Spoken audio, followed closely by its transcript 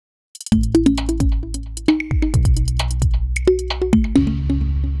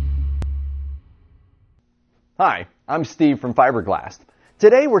Hi, I'm Steve from Fibre Glast.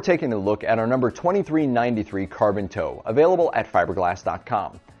 Today we're taking a look at our number 2393 carbon toe, available at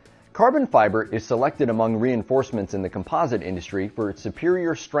fiberglass.com. Carbon fiber is selected among reinforcements in the composite industry for its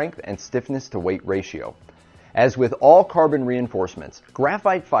superior strength and stiffness to weight ratio. As with all carbon reinforcements,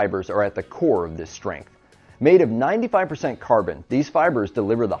 graphite fibers are at the core of this strength. Made of 95% carbon, these fibers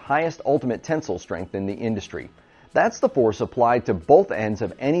deliver the highest ultimate tensile strength in the industry. That's the force applied to both ends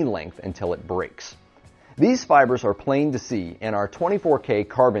of any length until it breaks. These fibers are plain to see in our 24K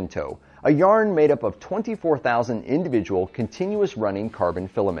carbon toe, a yarn made up of 24,000 individual continuous running carbon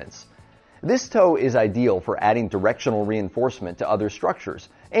filaments. This toe is ideal for adding directional reinforcement to other structures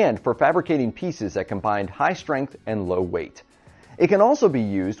and for fabricating pieces that combine high strength and low weight. It can also be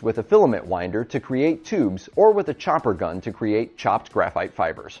used with a filament winder to create tubes or with a chopper gun to create chopped graphite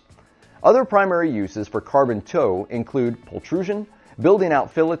fibers. Other primary uses for carbon toe include pultrusion, building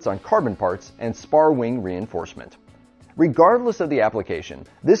out fillets on carbon parts, and spar-wing reinforcement. Regardless of the application,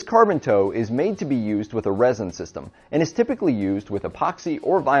 this carbon toe is made to be used with a resin system and is typically used with epoxy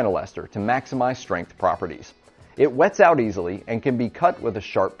or vinyl ester to maximize strength properties. It wets out easily and can be cut with a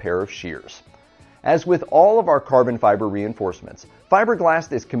sharp pair of shears. As with all of our carbon fiber reinforcements, Fibre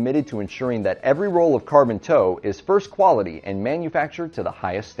Glast is committed to ensuring that every roll of carbon toe is first quality and manufactured to the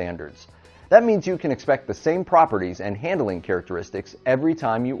highest standards. That means you can expect the same properties and handling characteristics every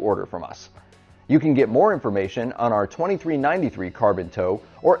time you order from us. You can get more information on our 2393 carbon toe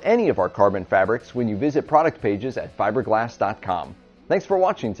or any of our carbon fabrics when you visit product pages at fiberglass.com. Thanks for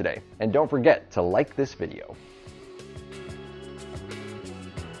watching today, and don't forget to like this video.